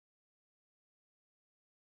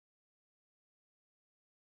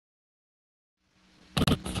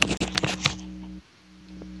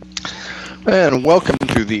And welcome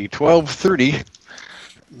to the 12:30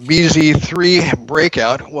 BZ3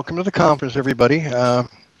 breakout. Welcome to the conference, everybody.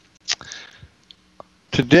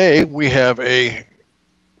 Today we have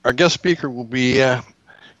our guest speaker will be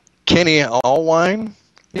Kenny Allwine.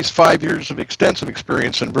 He's 5 years of extensive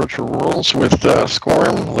experience in virtual worlds with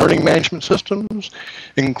SCORM learning management systems,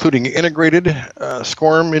 including integrated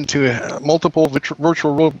SCORM into multiple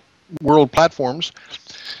virtual world platforms.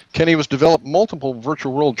 Kenny has developed multiple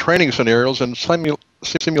virtual world training scenarios and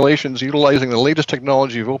simulations utilizing the latest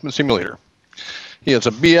technology of OpenSimulator. He has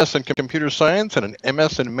a BS in computer science and an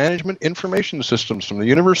MS in management information systems from the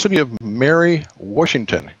University of Mary,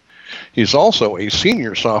 Washington. He's also a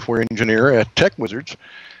senior software engineer at TechWizards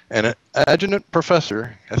and an adjunct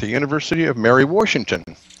professor at the University of Mary, Washington.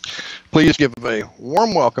 Please give a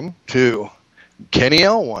warm welcome to Kenny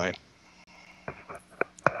Allwine.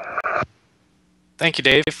 Thank you,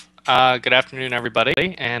 Dave. Good afternoon,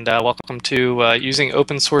 everybody, and welcome to using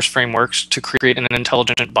open source frameworks to create an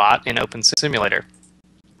intelligent bot in OpenSimulator.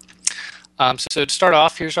 So to start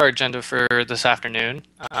off, here's our agenda for this afternoon.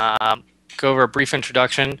 Go over a brief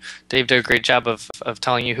introduction. Dave did a great job of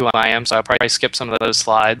telling you who I am, so I'll probably skip some of those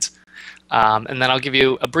slides. And then I'll give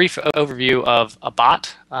you a brief overview of a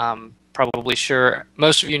bot. Probably sure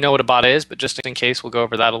most of you know what a bot is, but just in case, we'll go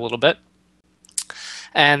over that a little bit.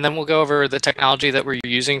 And then we'll go over the technology that we're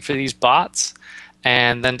using for these bots,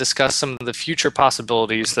 and then discuss some of the future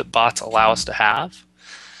possibilities that bots allow us to have.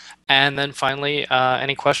 And then finally,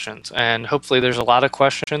 any questions. And hopefully there's a lot of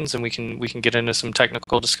questions, and we can get into some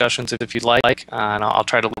technical discussions if you'd like. And I'll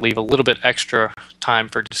try to leave a little bit extra time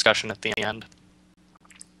for discussion at the end.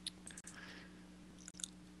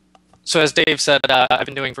 So as Dave said, I've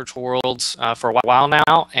been doing virtual worlds for a while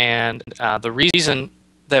now, and the reason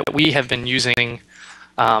that we have been using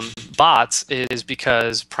bots is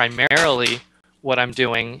because primarily what I'm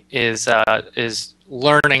doing is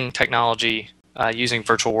learning technology using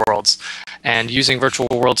virtual worlds and using virtual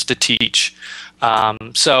worlds to teach.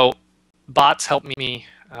 So bots help me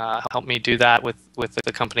do that with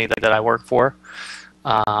the company that I work for,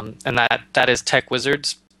 and that is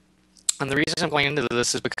TechWizards. And the reason I'm going into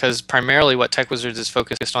this is because primarily what TechWizards is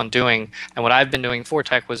focused on doing, and what I've been doing for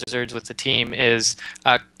TechWizards with the team, is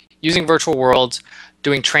using virtual worlds,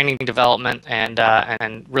 doing training development,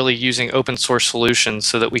 and really using open source solutions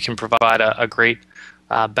so that we can provide a great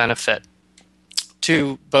benefit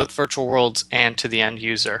to both virtual worlds and to the end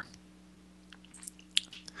user.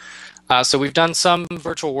 So we've done some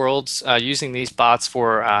virtual worlds using these bots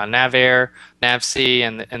for NavAir,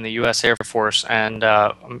 NavSea, and the US Air Force. And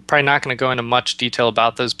I'm probably not going to go into much detail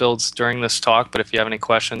about those builds during this talk, but if you have any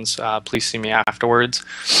questions, please see me afterwards.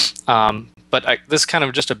 But this is kind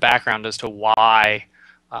of just a background as to why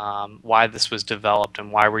this was developed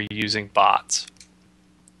and why we're using bots.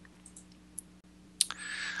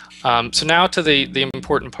 So now to the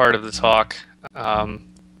important part of the talk.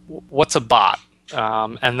 What's a bot?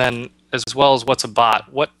 And then as well as what's a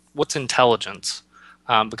bot, what's intelligence?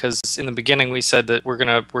 Because in the beginning we said that we're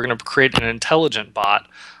gonna create an intelligent bot,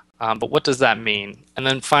 but what does that mean? And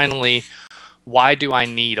then finally, why do I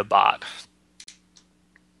need a bot?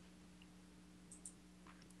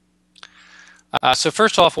 So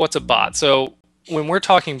first off, what's a bot? So when we're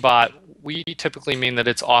talking bot, we typically mean that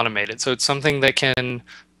it's automated. So it's something that can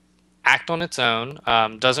act on its own,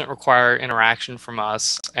 doesn't require interaction from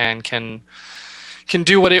us, and can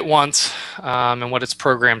do what it wants and what it's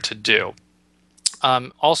programmed to do.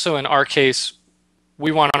 Also, in our case,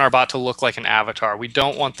 we want our bot to look like an avatar. We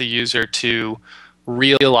don't want the user to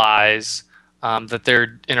realize that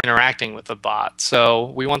they're interacting with the bot. So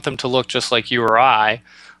we want them to look just like you or I.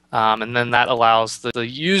 And then that allows the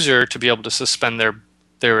user to be able to suspend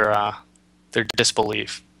their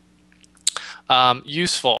disbelief.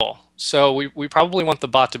 Useful. So we probably want the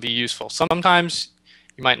bot to be useful. Sometimes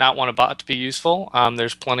you might not want a bot to be useful.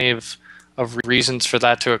 There's plenty of reasons for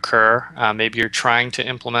that to occur. Maybe you're trying to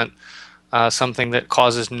implement something that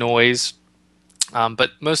causes noise.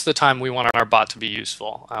 But most of the time we want our bot to be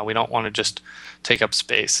useful. We don't want to just take up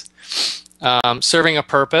space. Serving a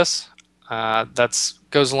purpose. That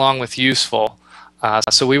goes along with useful.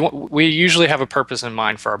 So we usually have a purpose in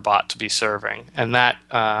mind for our bot to be serving, and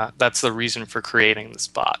that's the reason for creating this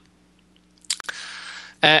bot.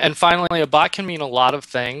 And finally, a bot can mean a lot of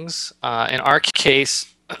things. In our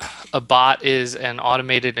case, a bot is an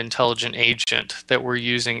automated intelligent agent that we're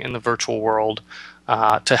using in the virtual world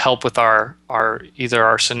to help with either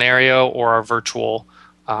our scenario or our virtual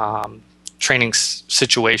training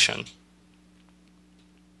situation.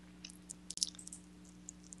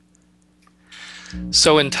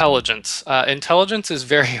 So intelligence. Intelligence is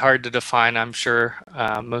very hard to define. I'm sure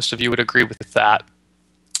most of you would agree with that.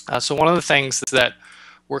 So one of the things that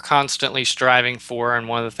we're constantly striving for, and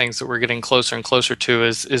one of the things that we're getting closer and closer to,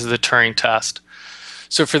 is the Turing test.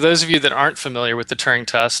 So for those of you that aren't familiar with the Turing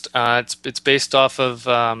test, it's based off of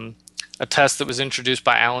a test that was introduced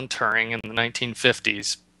by Alan Turing in the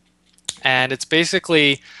 1950s. And it's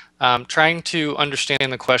basically trying to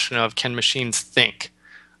understand the question of, can machines think?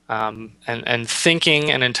 And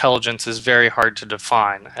thinking and intelligence is very hard to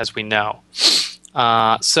define, as we know.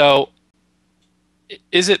 So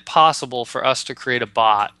is it possible for us to create a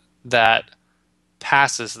bot that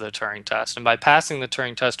passes the Turing test? And by passing the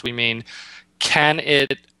Turing test, we mean, can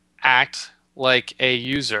it act like a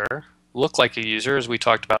user, look like a user, as we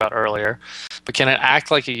talked about earlier, but can it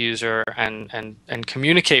act like a user and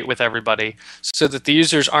communicate with everybody so that the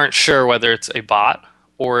users aren't sure whether it's a bot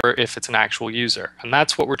or if it's an actual user? And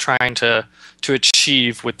that's what we're trying to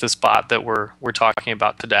achieve with this bot that we're talking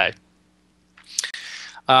about today.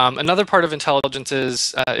 Another part of intelligence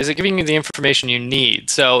is it giving you the information you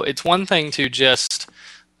need? So it's one thing to just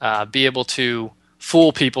be able to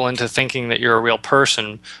fool people into thinking that you're a real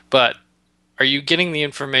person, but are you getting the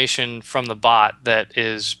information from the bot that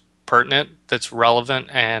is pertinent, that's relevant,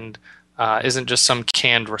 and isn't just some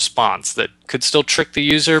canned response that could still trick the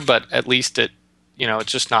user, but at least it's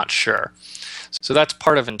just not sure? So that's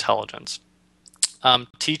part of intelligence.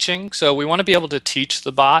 Teaching. So we want to be able to teach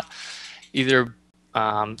the bot either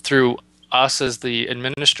through us as the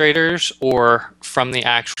administrators or from the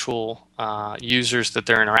actual users that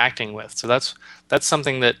they're interacting with. So that's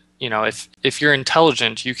something that, if you're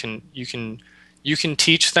intelligent, you can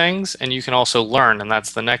teach things, and you can also learn, and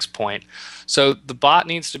that's the next point. So the bot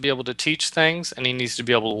needs to be able to teach things, and he needs to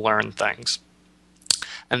be able to learn things.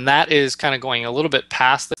 And that is kind of going a little bit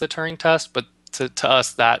past the Turing test, but to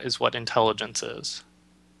us, that is what intelligence is.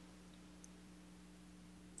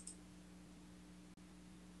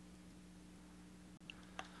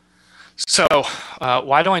 So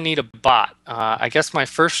why do I need a bot? I guess my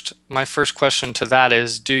first question to that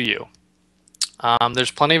is, do you?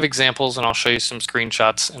 There's plenty of examples, and I'll show you some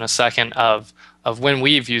screenshots in a second of when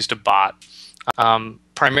we've used a bot.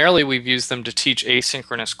 Primarily, we've used them to teach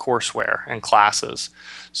asynchronous courseware and classes.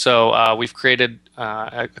 So we've created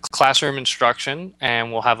a classroom instruction,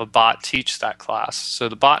 and we'll have a bot teach that class. So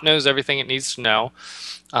the bot knows everything it needs to know.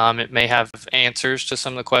 It may have answers to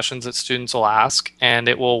some of the questions that students will ask, and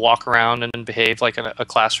it will walk around and behave like a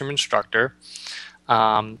classroom instructor.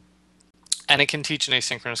 And it can teach an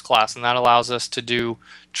asynchronous class, and that allows us to do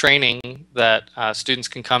training that students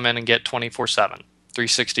can come in and get 24/7,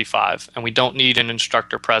 365, and we don't need an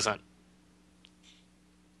instructor present.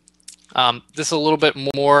 This is a little bit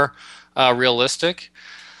more realistic,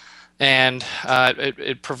 and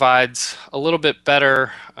it provides a little bit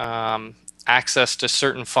better access to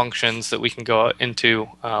certain functions that we can go into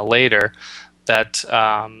later that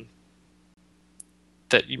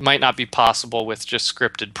might not be possible with just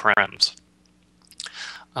scripted prims.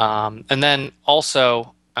 And then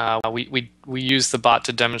also we use the bot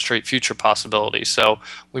to demonstrate future possibilities. So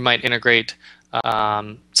we might integrate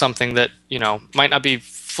something that might not be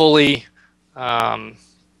fully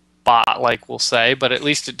bot-like, we'll say, but at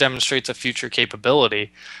least it demonstrates a future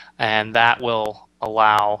capability, and that will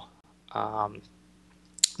allow.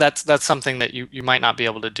 That's something that you might not be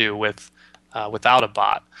able to do without a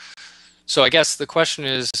bot. So I guess the question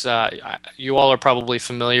is, you all are probably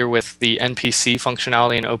familiar with the NPC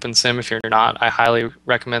functionality in OpenSim. If you're not, I highly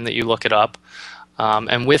recommend that you look it up.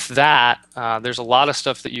 And with that, there's a lot of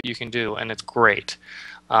stuff that you can do, and it's great.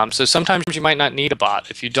 So sometimes you might not need a bot.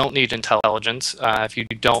 If you don't need intelligence, if you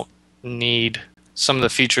don't need some of the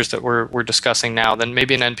features that we're discussing now, then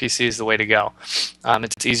maybe an NPC is the way to go.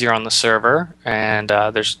 It's easier on the server, and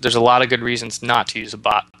there's a lot of good reasons not to use a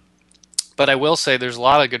bot. But I will say there's a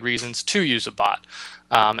lot of good reasons to use a bot.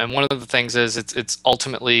 And one of the things is it's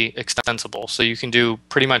ultimately extensible. So you can do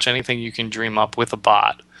pretty much anything you can dream up with a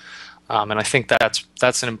bot. And I think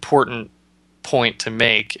that's an important point to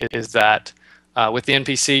make, is that with the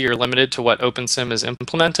NPC, you're limited to what OpenSim is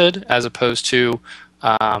implemented, as opposed to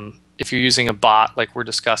if you're using a bot like we're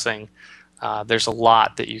discussing, there's a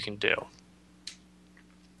lot that you can do.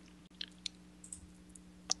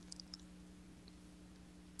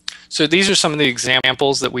 So these are some of the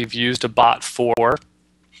examples that we've used a bot for.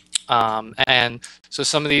 And so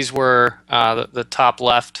some of these were, the top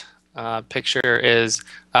left picture is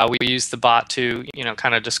we used the bot to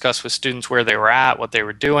kind of discuss with students where they were at, what they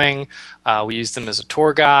were doing. We used them as a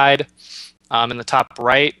tour guide. In the top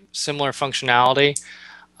right, similar functionality.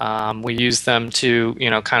 We used them to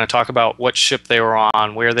kind of talk about what ship they were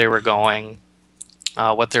on, where they were going,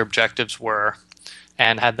 what their objectives were,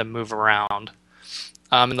 and had them move around.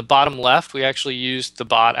 In the bottom left, we actually used the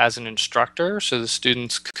bot as an instructor, so the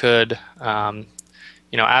students could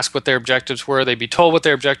ask what their objectives were. They'd be told what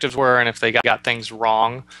their objectives were, and if they got things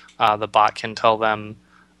wrong, the bot can tell them,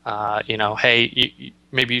 hey,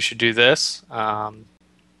 maybe you should do this. And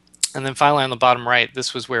then finally, on the bottom right,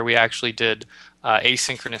 this was where we actually did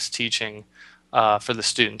asynchronous teaching for the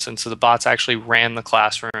students. And so the bots actually ran the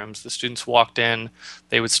classrooms. The students walked in,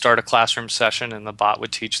 they would start a classroom session, and the bot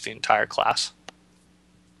would teach the entire class.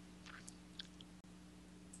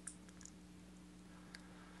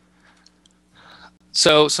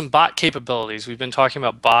 So some bot capabilities. We've been talking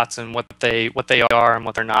about bots and what they are and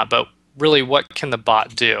what they're not, but really, what can the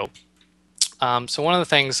bot do? So one of the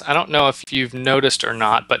things, I don't know if you've noticed or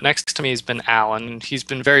not, but next to me has been Alan. He's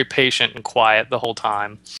been very patient and quiet the whole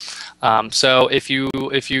time. So if you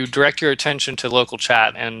direct your attention to local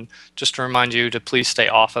chat, and just to remind you to please stay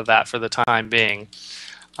off of that for the time being,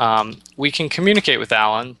 we can communicate with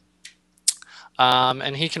Alan,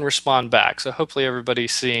 and he can respond back. So hopefully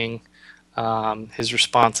everybody's seeing his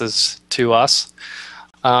responses to us.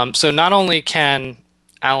 So not only can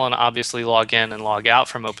Alan obviously log in and log out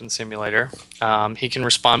from OpenSimulator, he can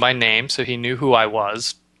respond by name, so he knew who I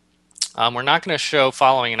was. We're not going to show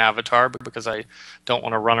following an avatar because I don't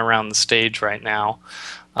want to run around the stage right now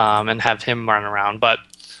and have him run around, but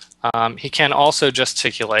he can also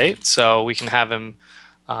gesticulate, so we can have him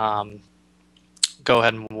go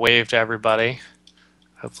ahead and wave to everybody.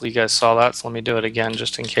 Hopefully you guys saw that, so let me do it again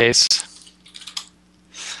just in case.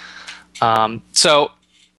 So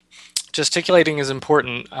gesticulating is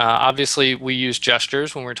important. Obviously, we use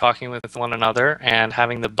gestures when we're talking with one another, and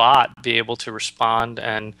having the bot be able to respond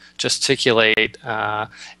and gesticulate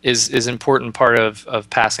is an important part of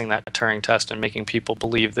passing that Turing test and making people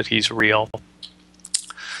believe that he's real.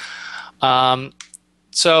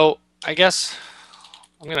 So I guess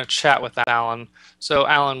I'm going to chat with Alan. So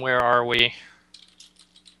Alan, where are we?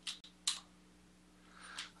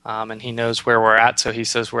 And he knows where we're at, so he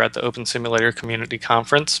says we're at the OpenSimulator Community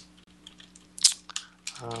Conference.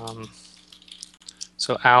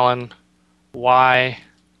 So Alan, why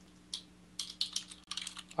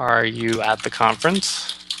are you at the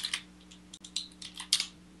conference?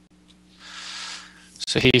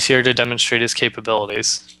 So he's here to demonstrate his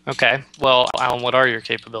capabilities. Okay, well, Alan, what are your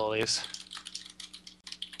capabilities?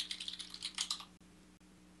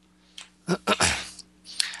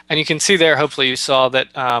 And you can see there, hopefully you saw that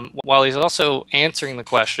while he's also answering the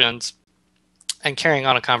questions and carrying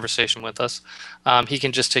on a conversation with us, he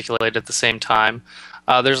can gesticulate at the same time.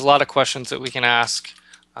 There's a lot of questions that we can ask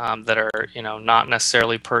that are, not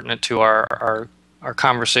necessarily pertinent to our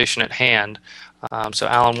conversation at hand. So,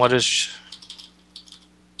 Alan, what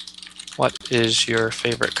is your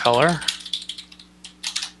favorite color?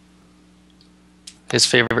 His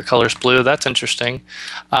favorite color is blue. That's interesting.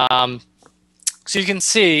 So you can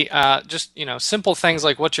see just simple things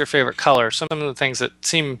like what's your favorite color. Some of the things that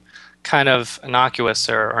seem kind of innocuous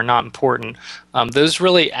or not important, those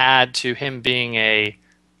really add to him being a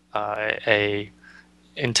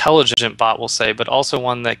intelligent bot, we'll say, but also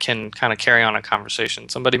one that can kind of carry on a conversation.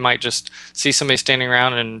 Somebody might just see somebody standing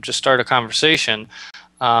around and just start a conversation,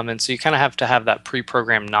 and so you kind of have to have that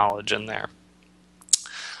pre-programmed knowledge in there.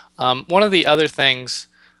 One of the other things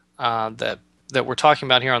that we're talking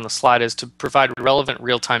about here on the slide is to provide relevant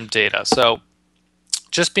real-time data. So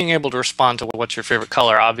just being able to respond to what's your favorite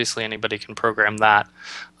color, obviously anybody can program that.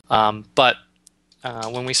 But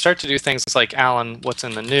when we start to do things like, Alan, what's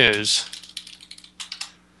in the news?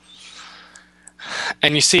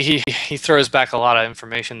 And you see he throws back a lot of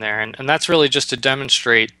information there. And that's really just to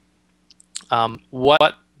demonstrate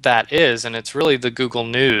what that is. And it's really the Google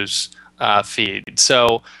News feed.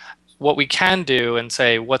 So what we can do and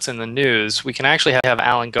say what's in the news, we can actually have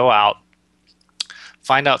Alan go out,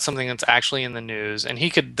 find out something that's actually in the news, and he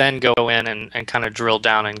could then go in and kind of drill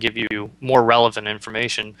down and give you more relevant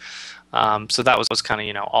information. So that was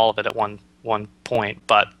kind of all of it at one point.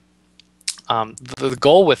 But the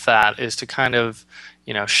goal with that is to kind of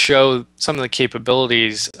show some of the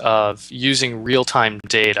capabilities of using real-time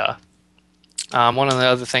data. One of the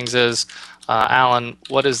other things is, Alan,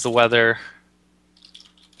 what is the weather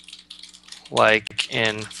like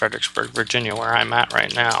in Fredericksburg, Virginia, where I'm at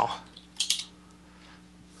right now?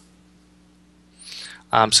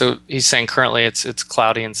 So he's saying currently it's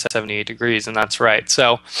cloudy and 78 degrees, and that's right.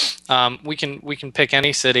 So we can pick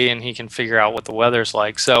any city, and he can figure out what the weather's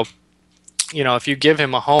like. So if you give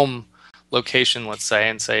him a home location, let's say,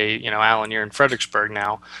 and say, Alan, you're in Fredericksburg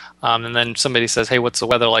now, and then somebody says, hey, what's the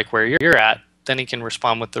weather like where you're at? Then he can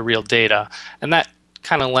respond with the real data, and that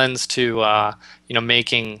kind of lends to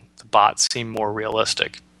making the bot seem more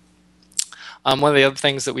realistic. One of the other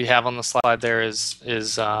things that we have on the slide there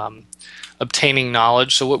is obtaining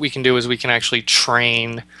knowledge. So what we can do is we can actually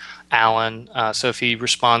train Alan. So if he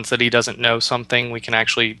responds that he doesn't know something, we can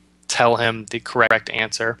actually tell him the correct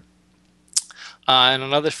answer. And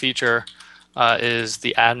another feature is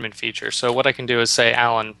the admin feature. So what I can do is say,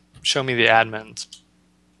 Alan, show me the admins.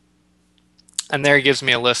 And there he gives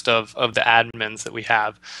me a list of the admins that we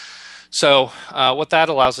have. So what that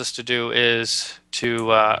allows us to do is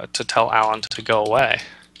to tell Alan to go away.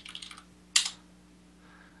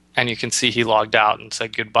 And you can see he logged out and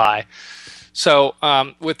said goodbye. So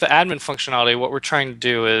with the admin functionality, what we're trying to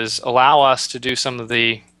do is allow us to do some of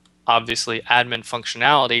the, obviously, admin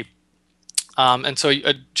functionality. And so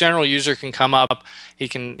a general user can come up, he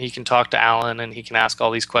can talk to Alan, and he can ask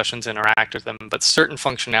all these questions, interact with them. But certain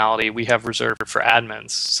functionality we have reserved for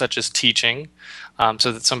admins, such as teaching,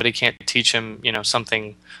 so that somebody can't teach him,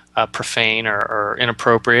 something profane or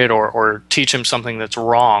inappropriate, or teach him something that's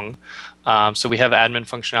wrong. So we have admin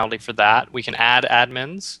functionality for that. We can add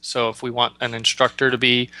admins. So if we want an instructor to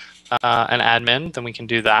be an admin, then we can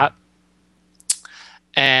do that.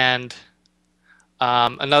 And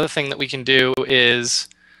another thing that we can do is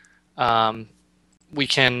we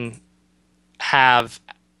can have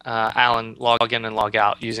Alan log in and log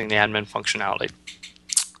out using the admin functionality.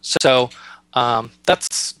 So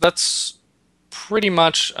that's pretty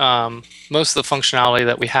much most of the functionality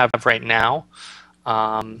that we have right now.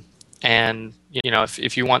 And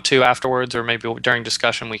if you want to afterwards, or maybe during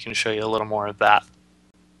discussion, we can show you a little more of that.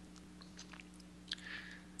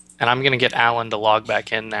 And I'm going to get Alan to log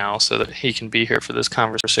back in now so that he can be here for this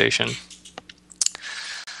conversation.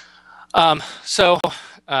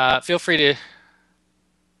 Feel free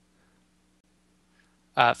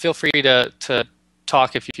to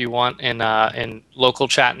talk if you want in local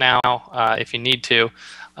chat now if you need to.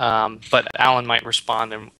 But Alan might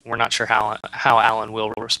respond, and we're not sure how Alan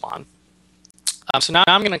will respond. So now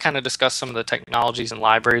I'm going to kind of discuss some of the technologies and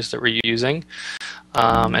libraries that we're using,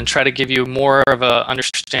 and try to give you more of an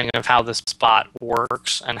understanding of how this bot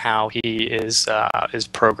works and how he is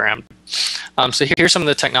programmed. So here's some of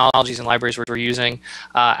the technologies and libraries we're using.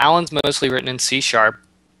 Alan's mostly written in C#.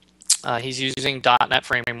 He's using .NET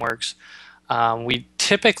frameworks. We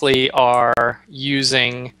typically are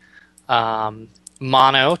using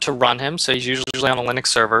Mono to run him, so he's usually on a Linux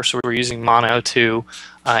server, so we're using Mono to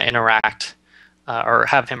interact or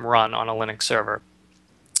have him run on a Linux server.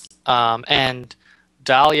 And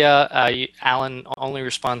Dahlia, Alan only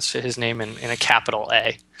responds to his name in a capital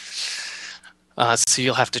A. So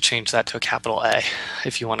you'll have to change that to a capital A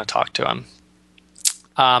if you want to talk to him.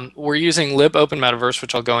 We're using libopenmetaverse,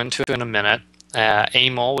 which I'll go into in a minute.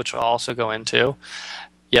 AML, which I'll also go into.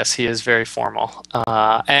 Yes, he is very formal.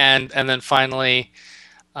 And then finally,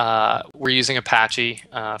 we're using Apache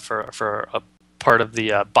for a part of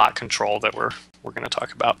the bot control that we're going to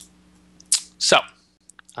talk about. So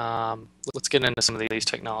let's get into some of these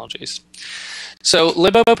technologies. So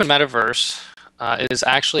libopenmetaverse is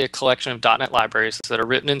actually a collection of .NET libraries that are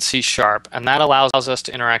written in C#, and that allows us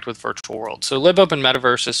to interact with virtual worlds. So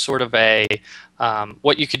libopenmetaverse is sort of a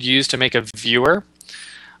what you could use to make a viewer,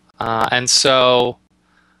 and so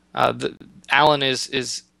Alan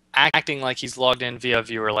is acting like he's logged in via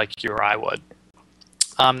viewer, like you or I would.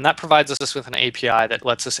 That provides us with an API that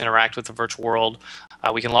lets us interact with the virtual world.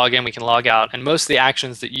 We can log in, we can log out, and most of the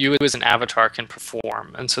actions that you as an avatar can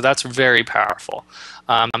perform. And so that's very powerful.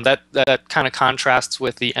 That kind of contrasts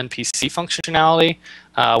with the NPC functionality,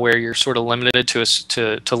 where you're sort of limited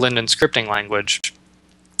to Linden scripting language.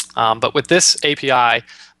 But with this API,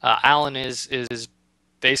 Alan is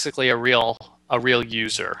basically a real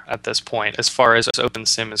user at this point, as far as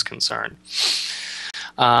OpenSim is concerned.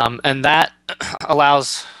 And that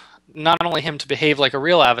allows not only him to behave like a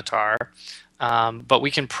real avatar, but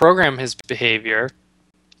we can program his behavior,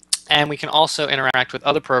 and we can also interact with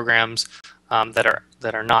other programs that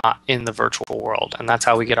are not in the virtual world, and that's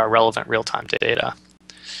how we get our relevant real-time data.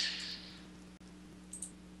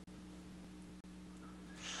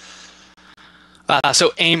 So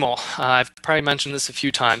AML, I've probably mentioned this a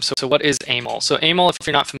few times. So what is AML? So AML, if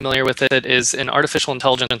you're not familiar with it, is an artificial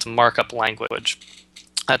intelligence markup language.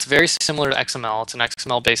 It's very similar to XML. It's an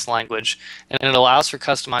XML-based language, and it allows for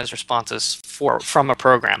customized responses from a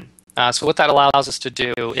program. So what that allows us to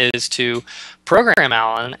do is to program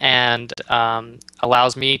Alan, and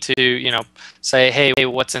allows me to, say, hey,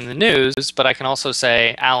 what's in the news? But I can also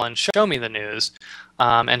say, Alan, show me the news,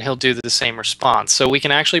 and he'll do the same response. So we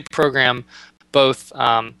can actually program both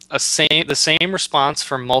the same response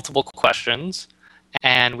for multiple questions,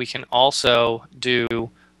 and we can also do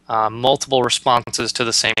multiple responses to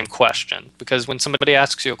the same question, because when somebody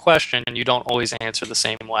asks you a question, you don't always answer the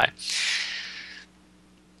same way.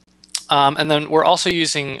 And then we're also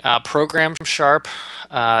using Program Sharp,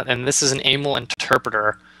 and this is an AML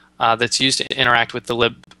interpreter that's used to interact with the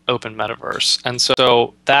libopen metaverse. And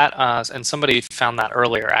so that, and somebody found that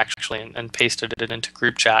earlier actually and pasted it into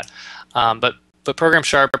group chat. But Program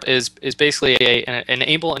Sharp is basically an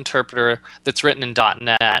AML interpreter that's written in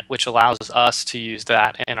 .NET, which allows us to use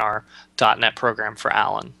that in our .NET program for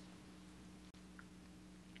Allen.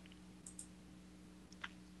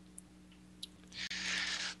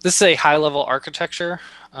 This is a high-level architecture,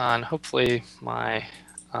 and hopefully my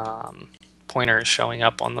pointer is showing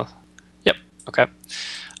up on the, yep, okay.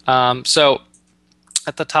 So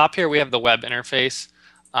at the top here we have the web interface,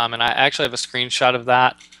 and I actually have a screenshot of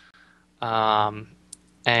that.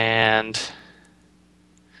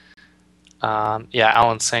 Yeah,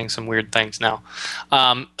 Alan's saying some weird things now.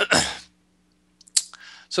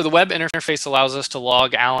 So the web interface allows us to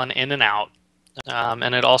log Alan in and out.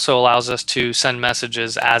 And it also allows us to send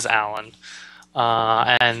messages as Alan,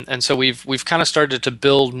 and so we've kind of started to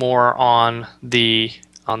build more on the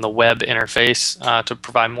web interface to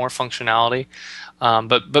provide more functionality,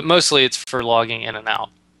 but mostly it's for logging in and out.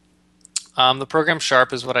 The Program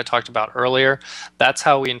Sharp is what I talked about earlier. That's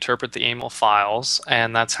how we interpret the AML files,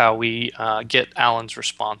 and that's how we get Alan's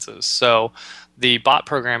responses. So the bot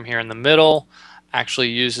program here in the middle actually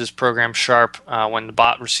uses Program Sharp when the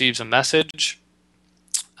bot receives a message.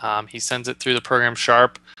 He sends it through the Program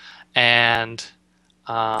Sharp, and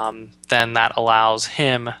then that allows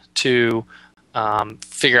him to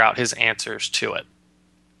figure out his answers to it.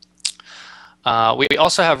 We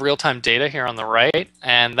also have real-time data here on the right,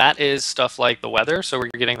 and that is stuff like the weather. So we're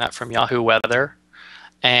getting that from Yahoo Weather.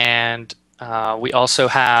 And we also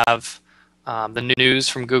have the news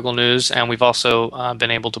from Google News, and we've also been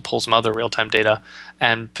able to pull some other real-time data.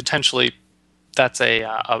 And potentially that's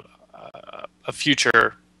a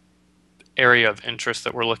future area of interest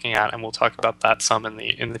that we're looking at, and we'll talk about that some in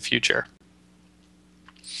the future.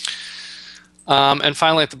 And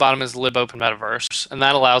finally, at the bottom is the libopen metaverse, and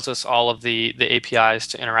that allows us all of the APIs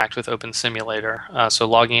to interact with OpenSimulator. So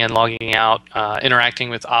logging in, logging out, interacting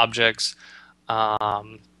with objects,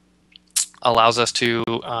 allows us to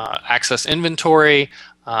access inventory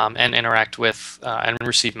and interact with and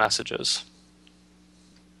receive messages.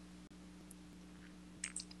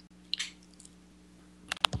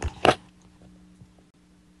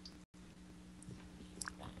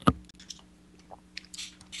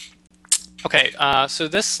 Okay, so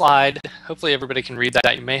this slide, hopefully everybody can read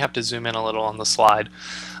that. You may have to zoom in a little on the slide.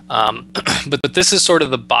 But this is sort of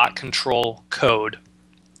the bot control code.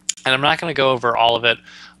 And I'm not going to go over all of it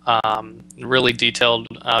really detailed.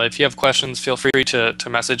 If you have questions, feel free to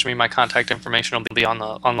message me. My contact information will be on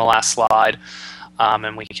the last slide,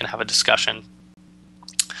 and we can have a discussion.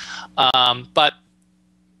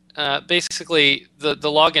 Basically, the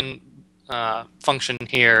login function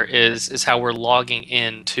here is how we're logging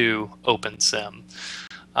into OpenSim.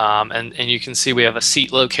 And you can see we have a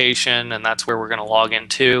seat location, and that's where we're going to log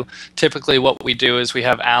into. Typically what we do is we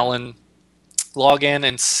have Alan log in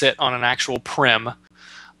and sit on an actual prim,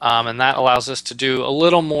 and that allows us to do a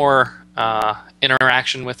little more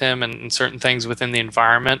interaction with him and certain things within the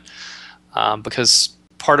environment, because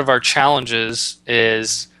part of our challenges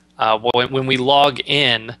is when we log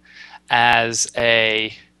in as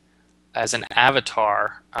an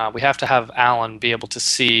avatar, we have to have Alan be able to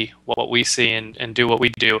see what we see and do what we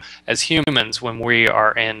do as humans when we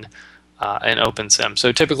are in OpenSim.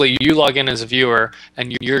 So typically you log in as a viewer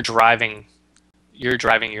and you're driving your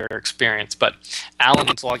experience, but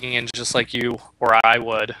Alan's logging in just like you or I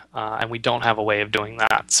would, and we don't have a way of doing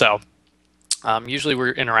that. So usually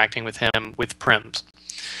we're interacting with him with prims.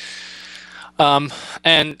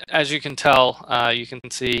 And as you can tell, you can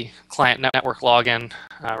see client network login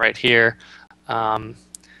right here.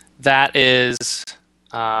 That is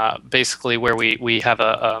basically where we have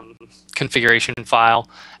a configuration file,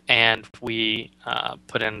 and we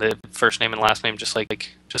put in the first name and last name just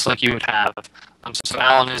like you would have. So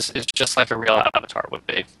Alan is just like a real avatar would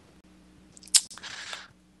be.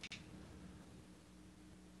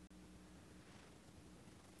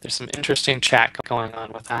 There's some interesting chat going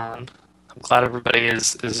on with Alan. I'm glad everybody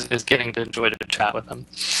is getting to enjoy the chat with him.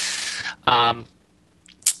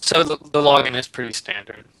 So the login is pretty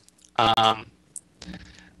standard. The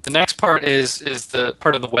next part is the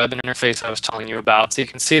part of the web interface I was telling you about. So you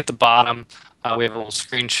can see at the bottom we have a little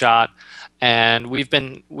screenshot, and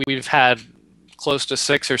we've had close to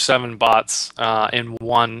 6 or 7 bots in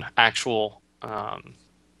one actual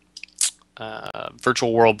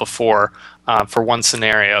virtual world before for one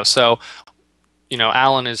scenario. So,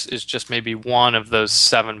 Alan is just maybe one of those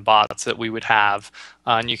 7 bots that we would have.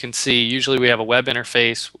 And you can see usually we have a web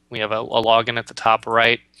interface, we have a login at the top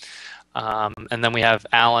right, and then we have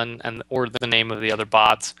Alan or the name of the other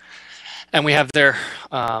bots, and we have their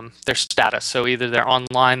status. So either they're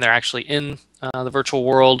online, they're actually in the virtual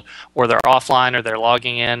world, or they're offline, or they're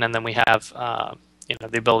logging in, and then we have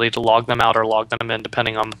the ability to log them out or log them in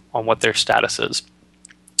depending on what their status is.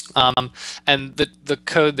 And the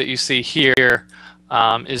code that you see here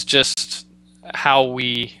is just how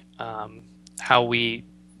we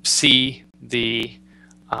see the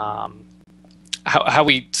how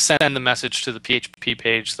we send the message to the PHP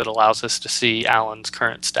page that allows us to see Alan's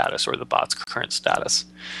current status or the bot's current status.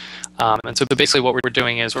 And so basically what we're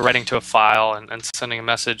doing is we're writing to a file and sending a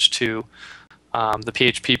message to the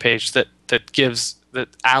PHP page that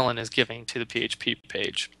Alan is giving to the PHP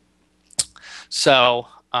page. So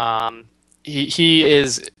he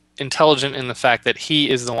is intelligent in the fact that he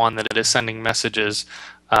is the one that is sending messages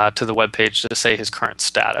to the web page to say his current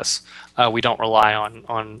status. We don't rely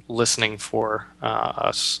on listening for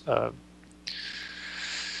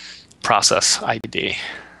process ID.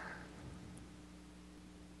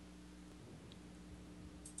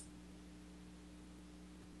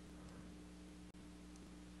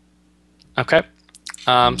 Okay.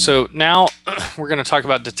 So now we're going to talk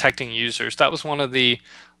about detecting users. That was one of the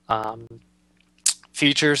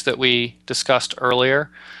features that we discussed earlier,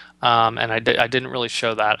 and I didn't really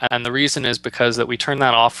show that. And the reason is because that we turned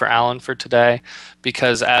that off for Alan for today,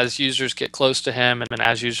 because as users get close to him and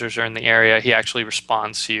as users are in the area, he actually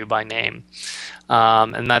responds to you by name.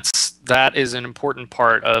 And that is an important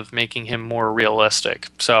part of making him more realistic.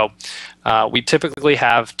 So we typically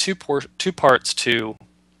have two parts to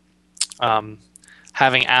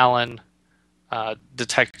having Alan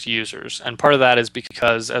detect users, and part of that is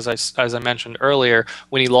because, as I mentioned earlier,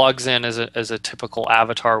 when he logs in as a typical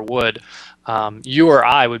avatar would, you or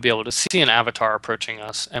I would be able to see an avatar approaching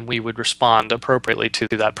us, and we would respond appropriately to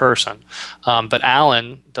that person. But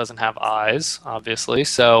Alan doesn't have eyes, obviously,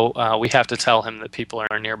 so we have to tell him that people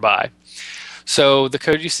are nearby. So the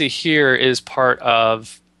code you see here is part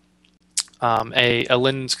of a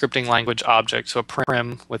Linden scripting language object, so a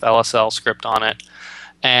prim with LSL script on it.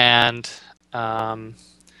 And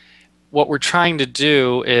what we're trying to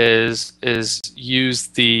do is use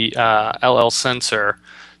the LL sensor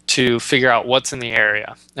to figure out what's in the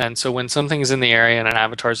area. And so when something's in the area and an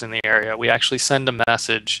avatar's in the area, we actually send a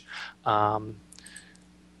message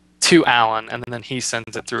to Alan, and then he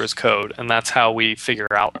sends it through his code, and that's how we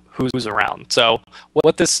figure out who's around. So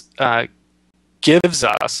what this gives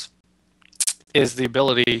us is the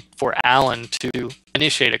ability for Alan to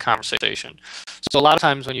initiate a conversation. So a lot of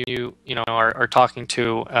times when you are talking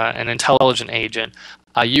to an intelligent agent,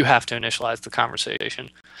 you have to initialize the conversation.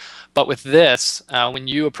 But with this, when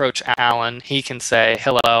you approach Alan, he can say,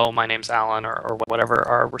 "Hello, my name's Alan," or whatever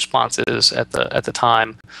our response is at the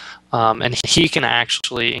time, and he can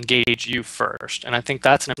actually engage you first. And I think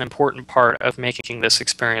that's an important part of making this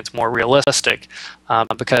experience more realistic,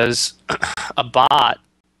 because a bot,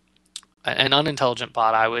 an unintelligent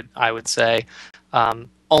bot, I would say,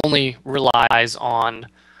 only relies on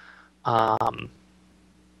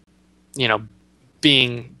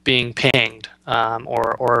being pinged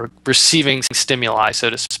or receiving stimuli, so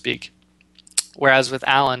to speak. Whereas with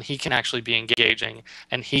Alan, he can actually be engaging,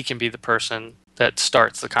 and he can be the person that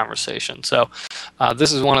starts the conversation. So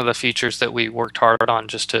this is one of the features that we worked hard on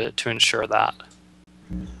just to ensure that.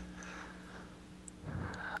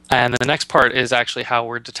 And the next part is actually how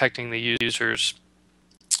we're detecting the users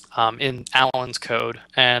in Alan's code.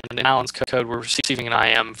 And in Alan's code, we're receiving an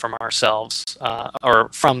IM from ourselves, or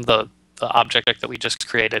from the object that we just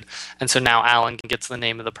created. And so now Alan gets the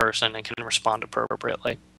name of the person and can respond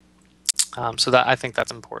appropriately. So I think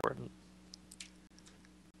that's important.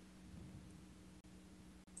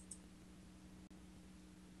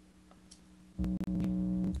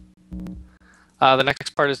 The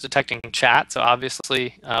next part is detecting chat. So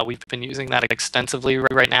obviously, we've been using that extensively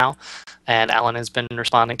right now, and Alan has been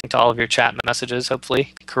responding to all of your chat messages,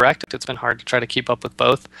 hopefully correct. It's been hard to try to keep up with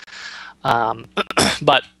both.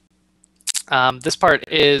 But this part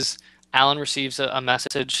is Alan receives a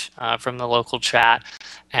message from the local chat,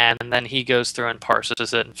 and then he goes through and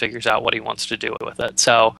parses it and figures out what he wants to do with it.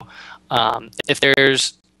 So if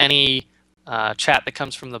there's any chat that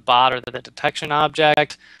comes from the bot or the detection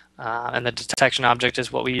object, and the detection object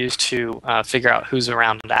is what we use to figure out who's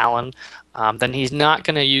around Alan, then he's not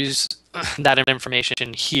going to use that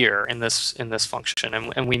information here in this function.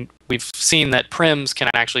 And we've seen that prims can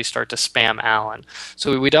actually start to spam Alan.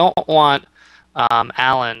 So we don't want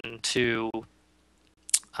Alan to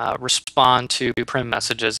respond to prim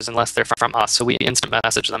messages unless they're from us. So we instant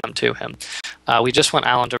message them to him. We just want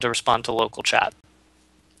Alan to respond to local chat.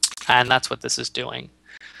 And that's what this is doing.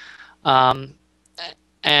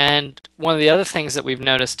 And one of the other things that we've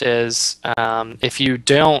noticed is if you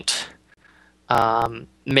don't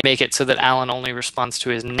make it so that Alan only responds to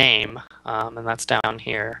his name, and that's down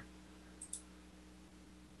here.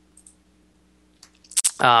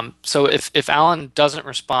 So if Alan doesn't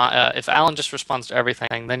respond, if Alan just responds to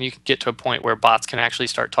everything, then you can get to a point where bots can actually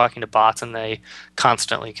start talking to bots, and they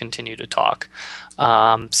constantly continue to talk.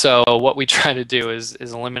 So what we try to do is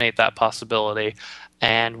eliminate that possibility,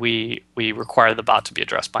 and we require the bot to be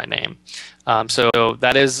addressed by name. So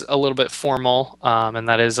that is a little bit formal, and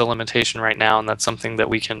that is a limitation right now, and that's something that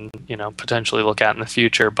we can potentially look at in the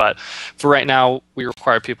future. But for right now, we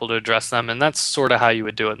require people to address them, and that's sort of how you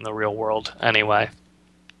would do it in the real world anyway.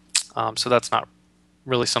 So that's not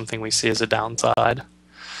really something we see as a downside.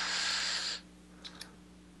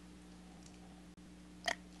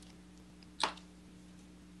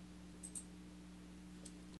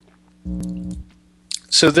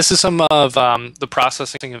 So this is some of the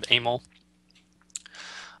processing of AML.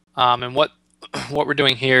 And what we're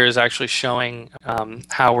doing here is actually showing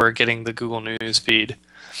how we're getting the Google News feed.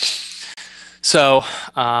 So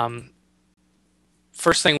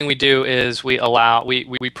first thing we do is we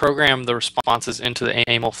program the responses into the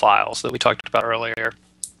AML files that we talked about earlier.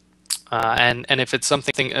 And if it's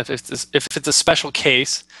something, if it's a special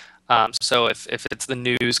case, so if it's the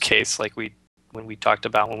news case, like when we talked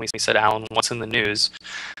about when we said Alan, what's in the news,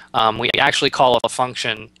 we actually call a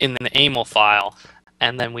function in the AML file,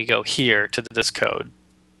 and then we go here to this code.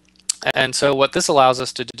 And so what this allows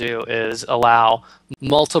us to do is allow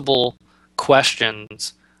multiple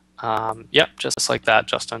questions. Yep, just like that,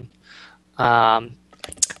 Justin.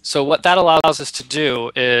 So what that allows us to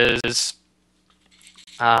do is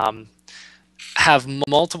have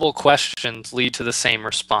multiple questions lead to the same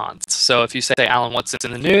response. So if you say, Alan, what's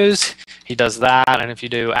in the news? He does that. And if you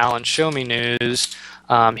do, Alan, show me news,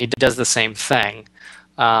 he does the same thing.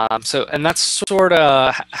 And that's sort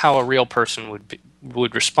of how a real person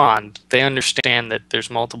would respond. They understand that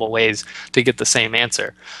there's multiple ways to get the same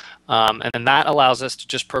answer. And then that allows us to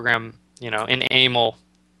just program, in AML,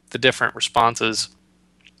 the different responses,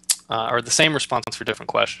 or the same response for different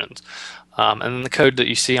questions. And then the code that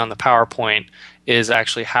you see on the PowerPoint is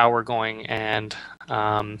actually how we're going and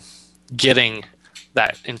getting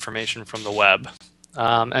that information from the web.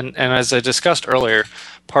 And as I discussed earlier,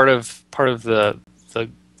 part of the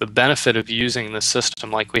benefit of using the system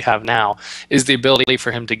like we have now is the ability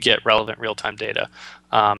for him to get relevant real-time data.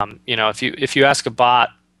 If you ask a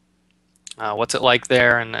bot, what's it like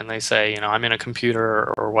there, and they say, I'm in a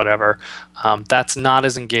computer or whatever, that's not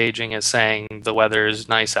as engaging as saying the weather is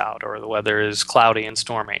nice out or the weather is cloudy and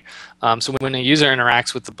stormy. So when a user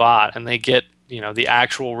interacts with the bot and they get the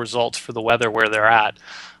actual results for the weather where they're at,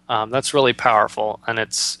 that's really powerful, and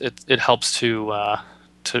it helps to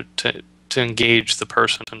engage the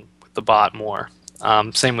person with the bot more.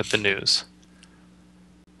 Same with the news.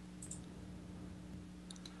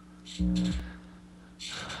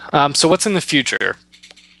 So what's in the future?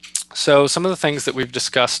 So some of the things that we've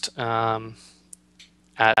discussed at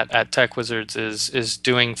Tech Wizards is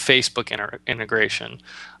doing Facebook integration.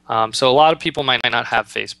 So a lot of people might not have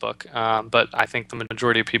Facebook, but I think the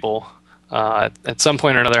majority of people at some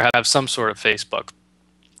point or another have some sort of Facebook.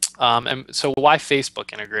 And so why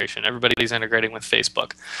Facebook integration? Everybody's integrating with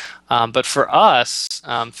Facebook. But for us,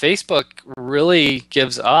 Facebook really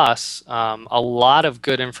gives us a lot of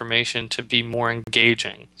good information to be more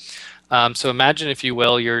engaging. So imagine, if you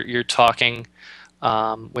will, you're talking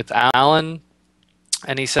with Alan,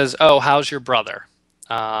 and he says, "Oh, how's your brother?"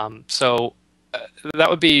 So that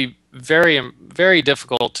would be very, very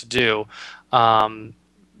difficult to do the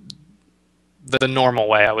normal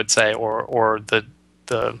way, I would say, or the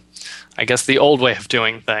I guess the old way of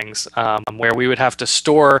doing things, where we would have to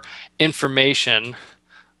store information.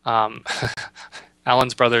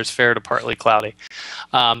 Alan's brother is fair to partly cloudy,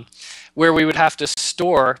 where we would have to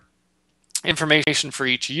store information for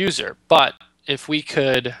each user. But if we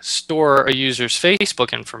could store a user's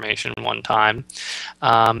Facebook information one time,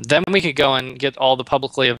 then we could go and get all the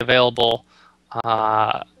publicly available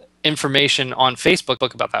information on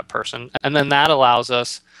Facebook about that person, and then that allows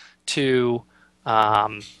us to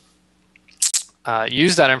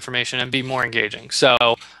use that information and be more engaging. So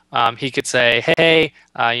he could say, hey,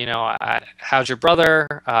 how's your brother?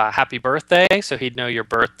 Happy birthday. So he'd know your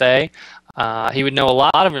birthday. He would know a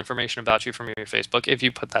lot of information about you from your Facebook if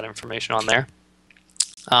you put that information on there.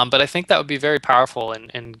 But I think that would be very powerful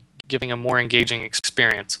in giving a more engaging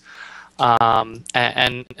experience.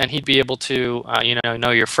 And he'd be able to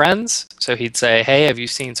know your friends. So he'd say, hey, have you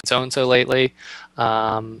seen so and so lately?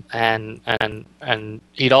 And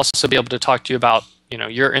he'd also be able to talk to you about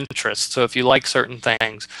your interests. So if you like certain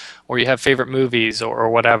things, or you have favorite movies, or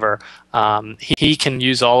whatever, he can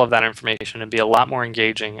use all of that information and be a lot more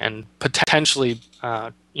engaging and potentially,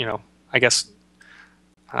 I guess,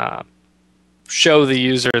 show the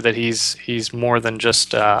user that he's more than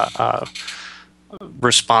just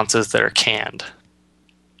responses that are canned.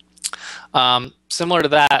 Similar to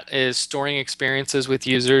that is storing experiences with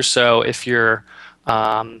users. So if you're,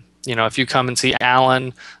 if you come and see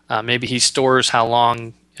Alan, maybe he stores how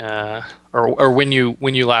long or when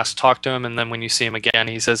you last talked to him, and then when you see him again,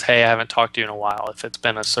 he says, hey, I haven't talked to you in a while, if it's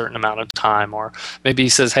been a certain amount of time. Or maybe he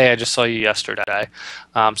says, hey, I just saw you yesterday.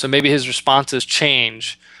 So maybe his responses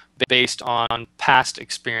change based on past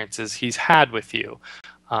experiences he's had with you.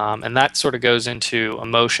 And that sort of goes into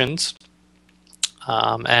emotions.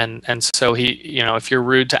 And so if you're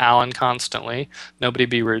rude to Alan constantly, nobody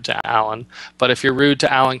be rude to Alan. But if you're rude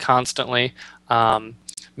to Alan constantly,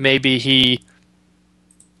 maybe he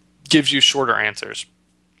gives you shorter answers.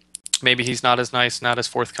 Maybe he's not as nice, not as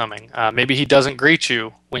forthcoming. Maybe he doesn't greet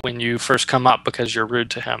you when you first come up because you're rude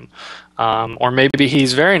to him. Or maybe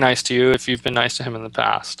he's very nice to you if you've been nice to him in the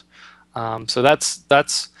past. So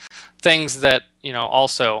that's things that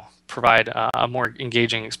also provide a more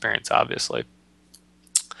engaging experience, obviously.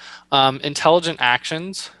 Intelligent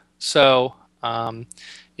actions. So,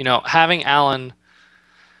 having Alan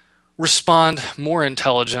respond more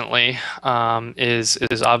intelligently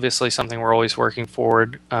is obviously something we're always working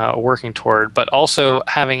toward. But also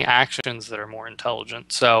having actions that are more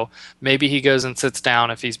intelligent. So maybe he goes and sits down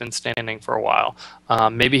if he's been standing for a while.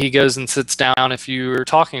 Maybe he goes and sits down if you're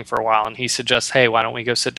talking for a while, and he suggests, hey, why don't we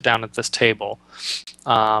go sit down at this table?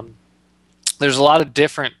 There's a lot of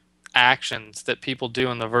different actions that people do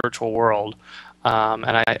in the virtual world,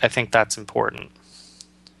 and I think that's important.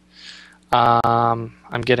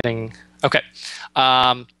 I'm getting okay.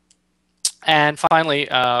 And finally,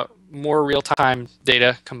 more real-time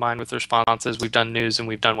data combined with responses. We've done news and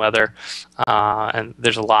we've done weather, and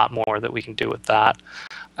there's a lot more that we can do with that.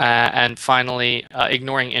 And finally,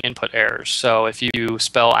 ignoring input errors. So if you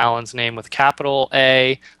spell Alan's name with capital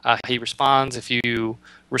A, he responds. If you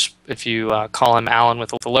call him Alan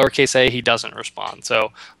with a lowercase a, he doesn't respond.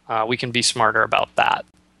 So we can be smarter about that.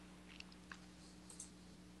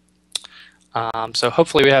 So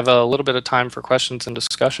hopefully we have a little bit of time for questions and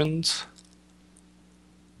discussions.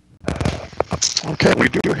 Okay, we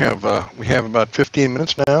have about 15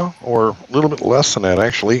 minutes now, or a little bit less than that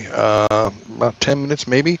actually, about 10 minutes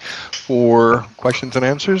maybe for questions and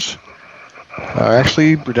answers.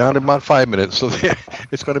 Actually, we're down to about 5 minutes, so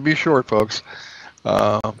it's going to be short, folks.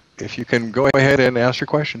 If you can go ahead and ask your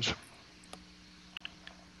questions.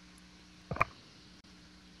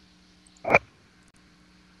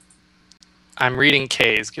 I'm reading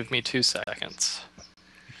K's. Give me 2 seconds.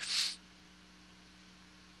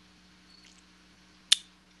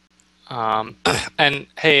 And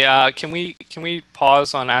hey, can we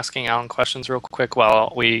pause on asking Alan questions real quick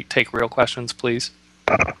while we take real questions, please?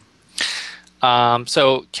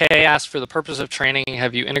 So Kay asked, for the purpose of training,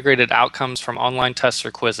 have you integrated outcomes from online tests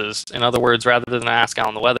or quizzes? In other words, rather than ask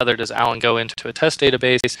Alan the weather, does Alan go into a test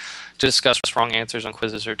database to discuss wrong answers on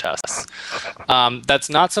quizzes or tests? That's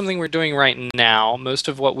not something we're doing right now. Most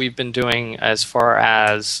of what we've been doing as far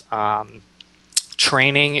as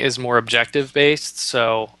training is more objective based.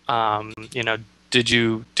 So, did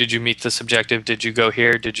you meet this objective? Did you go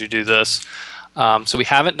here? Did you do this? So we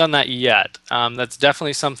haven't done that yet. That's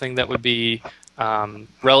definitely something that would be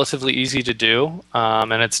relatively easy to do,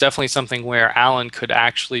 and it's definitely something where Alan could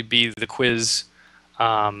actually be the quiz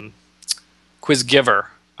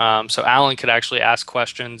giver. So Alan could actually ask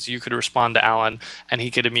questions, you could respond to Alan, and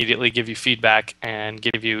he could immediately give you feedback and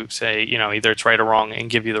give you, say, either it's right or wrong,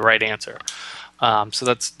 and give you the right answer. So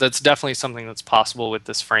that's definitely something that's possible with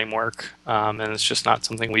this framework, and it's just not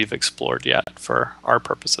something we've explored yet for our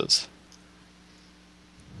purposes.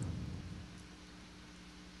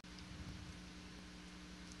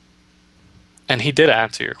 And he did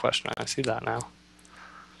answer your question. I see that now.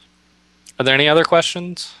 Are there any other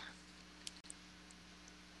questions?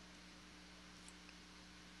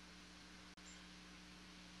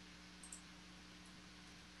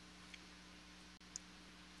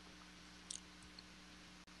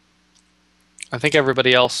 I think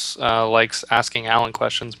everybody else likes asking Alan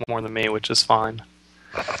questions more than me, which is fine.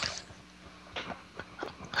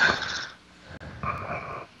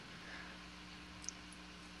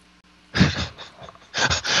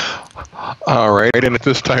 All right, and at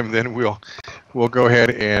this time, then we'll go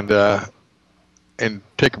ahead and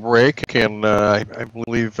take a break. And I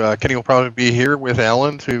believe Kenny will probably be here with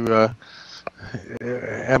Alan to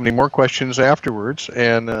have any more questions afterwards.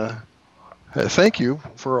 And thank you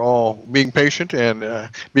for all being patient and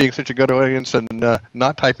being such a good audience and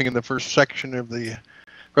not typing in the first section of the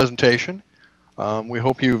presentation. We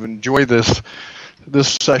hope you've enjoyed this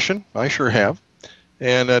session. I sure have.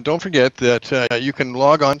 And don't forget that you can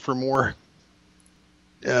log on for more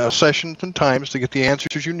sessions and times to get the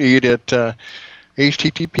answers you need at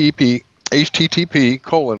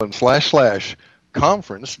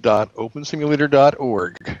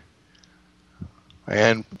http://conference.opensimulator.org.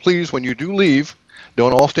 And please, when you do leave,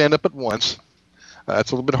 don't all stand up at once.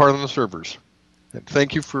 It's a little bit hard on the servers. And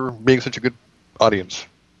thank you for being such a good audience.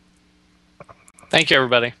 Thank you,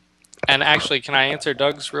 everybody. And actually, can I answer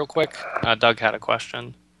Doug's real quick? Doug had a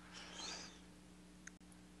question.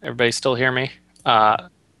 Everybody still hear me?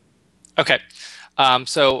 Okay.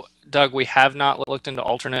 So, Doug, we have not looked into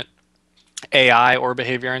alternate AI or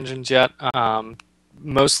behavior engines yet.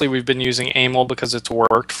 Mostly, we've been using AML because it's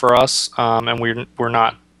worked for us, and we're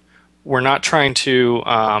not trying to.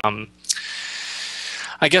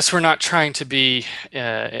 I guess we're not trying to be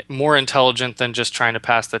more intelligent than just trying to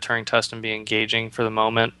pass the Turing test and be engaging for the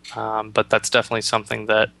moment. But that's definitely something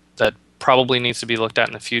that probably needs to be looked at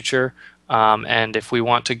in the future. And if we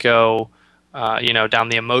want to go, down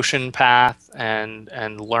the emotion path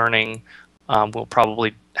and learning, we'll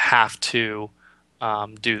probably have to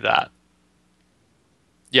do that.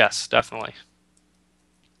 Yes, definitely.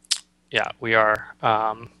 Yeah, we are.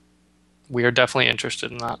 We are definitely interested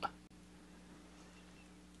in that.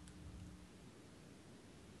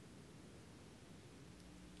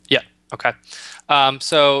 Yeah. Okay.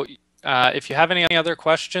 So if you have any other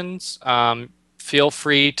questions, feel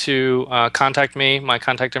free to contact me. My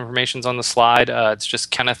contact information is on the slide. It's just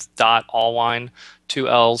kenneth.allwine, 2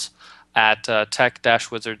 L's, at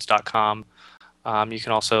tech-wizards.com. You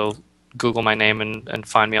can also Google my name and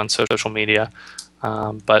find me on social media.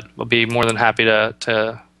 But I'll be more than happy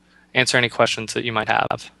to answer any questions that you might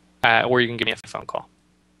have. Or you can give me a phone call.